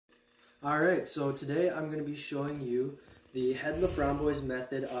Alright, so today I'm going to be showing you the Hed-LaFromboise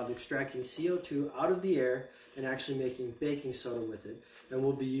method of extracting CO2 out of the air and actually making baking soda with it. And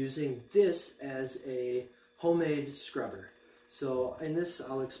we'll be using this as a homemade scrubber. So in this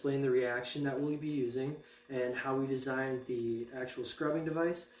I'll explain the reaction that we'll be using and how we designed the actual scrubbing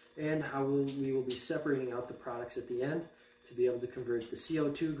device and how we will be separating out the products at the end to be able to convert the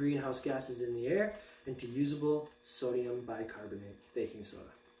CO2 greenhouse gases in the air into usable sodium bicarbonate baking soda.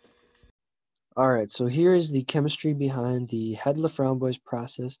 Alright, so here is the chemistry behind the Hed-LaFromboise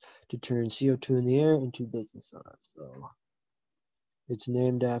process to turn CO2 in the air into baking soda. So it's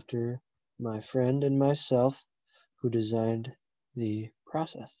named after my friend and myself who designed the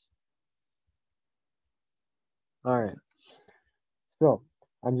process. Alright, so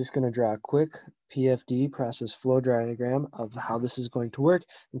I'm just going to draw a quick PFD, process flow diagram, of how this is going to work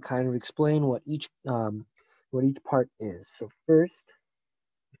and kind of explain what each part is. So first,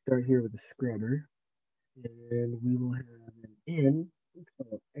 we start here with the scrubber. And we will have an in,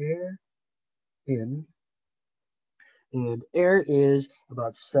 so air in, and air is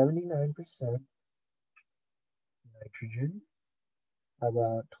about 79% nitrogen,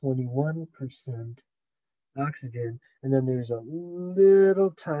 about 21% oxygen, and then there's a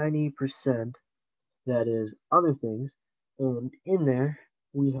little tiny percent that is other things, and in there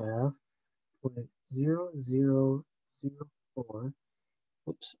we have 0.0004,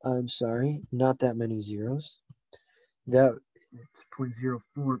 oops, I'm sorry, not that many zeros. That it's 0.04%.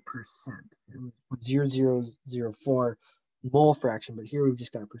 It was 0.0004 mole fraction, but here we've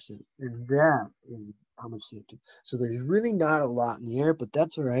just got percent. And that is how much CO2. So there's really not a lot in the air, but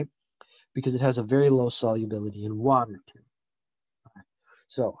that's all right because it has a very low solubility in water too. Right.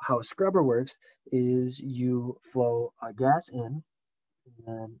 So how a scrubber works is you flow a gas in, and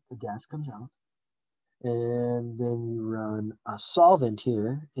then the gas comes out, and then you run a solvent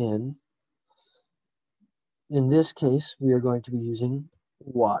here in. In this case, we are going to be using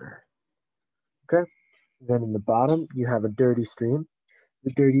water. Okay? Then in the bottom, you have a dirty stream.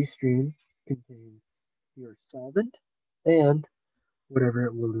 The dirty stream contains your solvent and whatever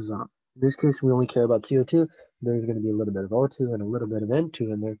it will dissolve. In this case, we only care about CO2. There's going to be a little bit of O2 and a little bit of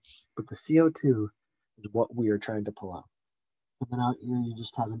N2 in there, but the CO2 is what we are trying to pull out. And then out here, you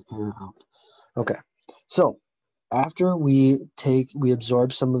just have an air out. Okay, so after we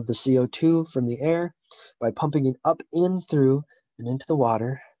absorb some of the CO2 from the air by pumping it up in through and into the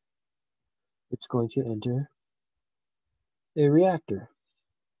water, it's going to enter a reactor.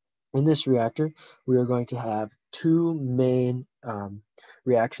 In this reactor, we are going to have two main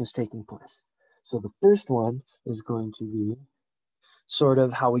reactions taking place. So the first one is going to be sort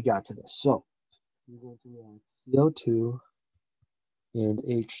of how we got to this. So we're going to react CO2 and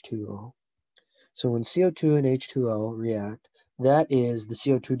H2O. So when CO2 and H2O react, that is the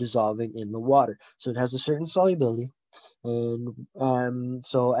CO2 dissolving in the water. So it has a certain solubility. And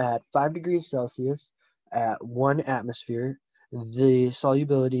so at 5 degrees Celsius, at 1 atmosphere, the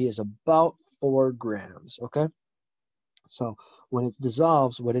solubility is about 4 grams, okay? So when it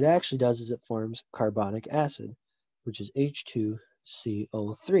dissolves, what it actually does is it forms carbonic acid, which is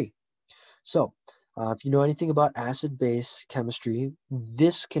H2CO3. So if you know anything about acid-base chemistry,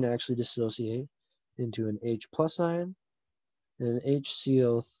 this can actually dissociate into an H plus ion and an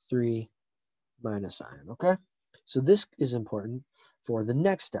HCO3 minus ion, okay? So this is important for the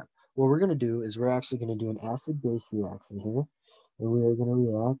next step. What we're going to do is we're actually going to do an acid-base reaction here, and we are going to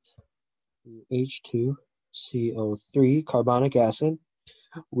react the H2CO3 carbonic acid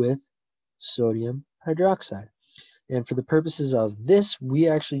with sodium hydroxide. And for the purposes of this, we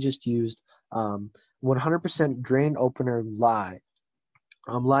actually just used 100% drain opener lye.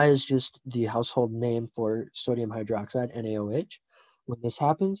 Lye is just the household name for sodium hydroxide, NaOH. When this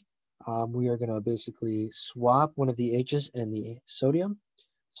happens, we are going to basically swap one of the H's and the sodium.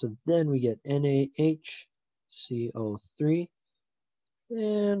 So then we get NaHCO3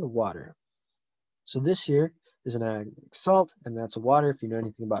 and water. So this here is an ionic salt, and that's water. If you know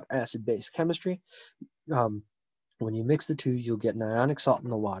anything about acid-base chemistry, when you mix the two, you'll get an ionic salt in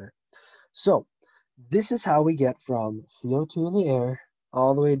the water. So this is how we get from CO2 in the air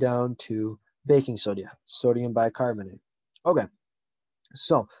all the way down to baking soda, sodium bicarbonate. Okay,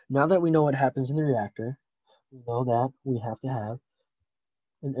 so now that we know what happens in the reactor, we know that we have to have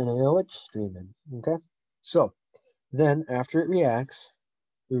an NaOH stream in, okay? So then after it reacts,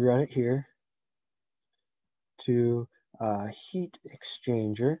 we run it here to a heat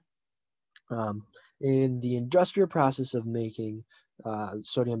exchanger. In the industrial process of making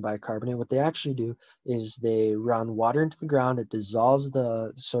sodium bicarbonate, what they actually do is they run water into the ground. It dissolves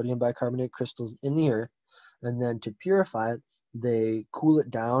the sodium bicarbonate crystals in the earth, and then to purify it, they cool it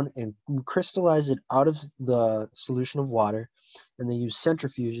down and crystallize it out of the solution of water, and they use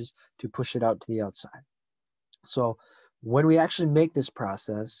centrifuges to push it out to the outside. So when we actually make this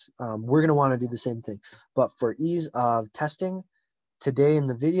process, we're going to want to do the same thing. But for ease of testing, today in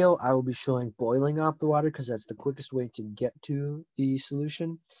the video, I will be showing boiling off the water because that's the quickest way to get to the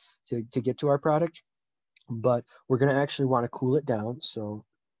solution, to get to our product. But we're going to actually want to cool it down, so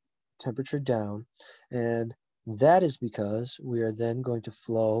temperature down. And that is because we are then going to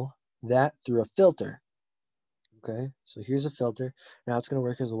flow that through a filter. Okay, so here's a filter. Now it's going to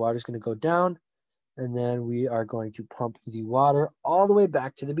work as the water is going to go down, and then we are going to pump the water all the way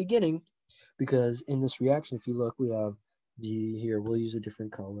back to the beginning, because in this reaction, if you look, we have here, we'll use a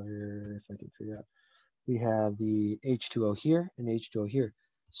different color if I can figure out. We have the H2O here and H2O here.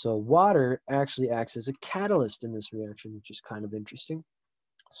 So water actually acts as a catalyst in this reaction, which is kind of interesting.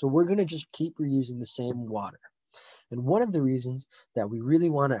 So we're going to just keep reusing the same water. And one of the reasons that we really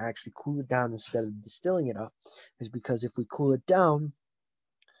want to actually cool it down instead of distilling it up is because if we cool it down,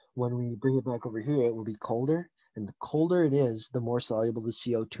 when we bring it back over here, it will be colder. And the colder it is, the more soluble the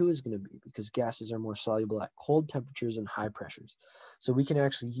CO2 is going to be, because gases are more soluble at cold temperatures and high pressures. So we can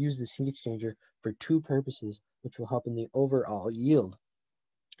actually use this heat exchanger for two purposes, which will help in the overall yield.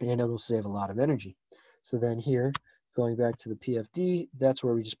 And it will save a lot of energy. So then here, going back to the PFD, that's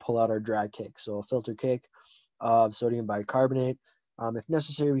where we just pull out our dry cake. So a filter cake of sodium bicarbonate. If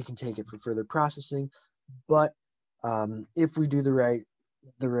necessary, we can take it for further processing. But if we do the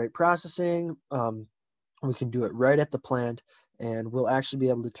right processing, we can do it right at the plant, and we'll actually be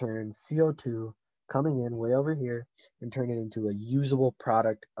able to turn CO2 coming in way over here and turn it into a usable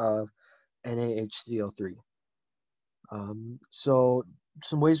product of NaHCO3. So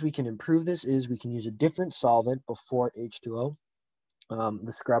some ways we can improve this is we can use a different solvent before H2O.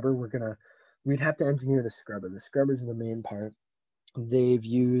 The scrubber, we'd have to engineer the scrubber. The scrubber is the main part. They've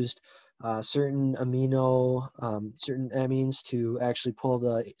used certain amines to actually pull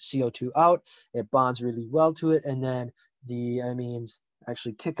the CO2 out. It bonds really well to it, and then the amines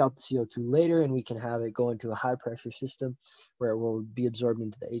actually kick out the CO2 later, and we can have it go into a high pressure system where it will be absorbed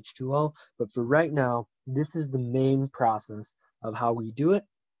into the H2O. But for right now, this is the main process of how we do it.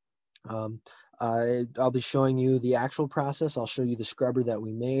 I'll be showing you the actual process. I'll show you the scrubber that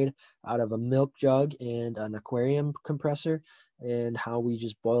we made out of a milk jug and an aquarium compressor, and how we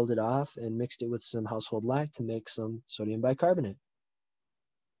just boiled it off and mixed it with some household lac to make some sodium bicarbonate.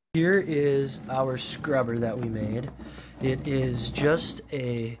 Here is our scrubber that we made. It is just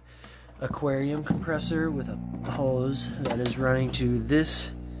a aquarium compressor with a hose that is running to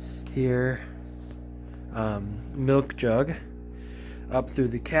this here milk jug up through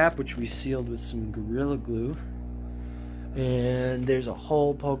the cap, which we sealed with some Gorilla Glue. And there's a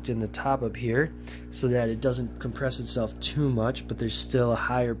hole poked in the top up here so that it doesn't compress itself too much, but there's still a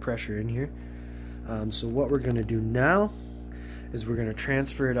higher pressure in here. So what we're going to do now is we're going to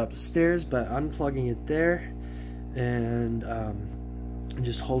transfer it upstairs by unplugging it there and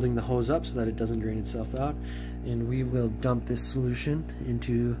just holding the hose up so that it doesn't drain itself out. And we will dump this solution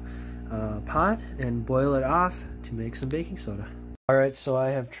into a pot and boil it off to make some baking soda. Alright, so I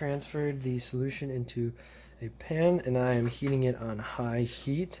have transferred the solution into a pan, and I am heating it on high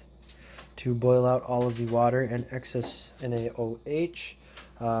heat to boil out all of the water and excess NaOH.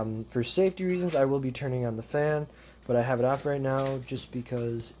 For safety reasons, I will be turning on the fan, but I have it off right now just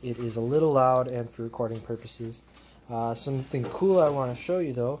because it is a little loud and for recording purposes. Something cool I want to show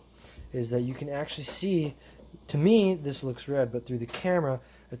you though is that you can actually see, to me this looks red, but through the camera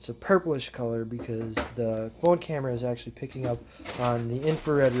it's a purplish color because the phone camera is actually picking up on the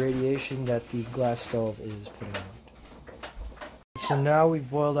infrared radiation that the glass stove is putting out. So now we've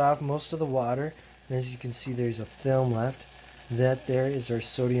boiled off most of the water, and as you can see there's a film left. That there is our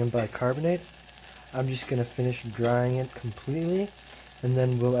sodium bicarbonate. I'm just going to finish drying it completely, and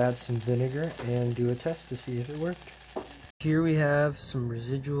then we'll add some vinegar and do a test to see if it worked. Here we have some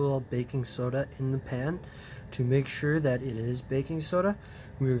residual baking soda in the pan. To make sure that it is baking soda,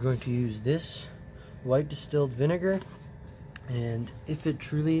 we are going to use this white distilled vinegar, and if it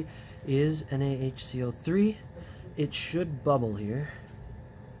truly is NaHCO3, it should bubble here.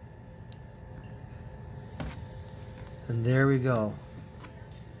 And there we go.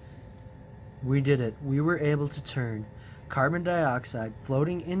 We did it. We were able to turn carbon dioxide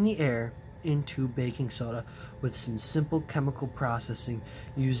floating in the air into baking soda with some simple chemical processing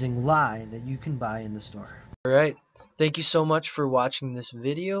using lye that you can buy in the store. Alright, thank you so much for watching this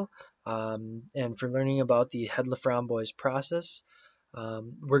video and for learning about the Hed-LaFromboise process.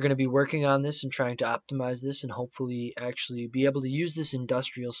 We're going to be working on this and trying to optimize this and hopefully actually be able to use this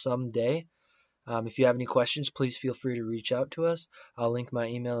industrial someday. If you have any questions, please feel free to reach out to us. I'll link my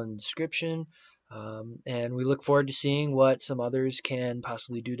email in the description. And we look forward to seeing what some others can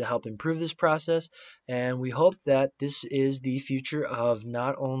possibly do to help improve this process. And we hope that this is the future of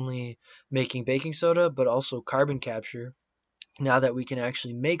not only making baking soda, but also carbon capture, now that we can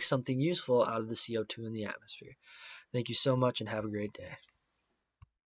actually make something useful out of the CO2 in the atmosphere. Thank you so much and have a great day.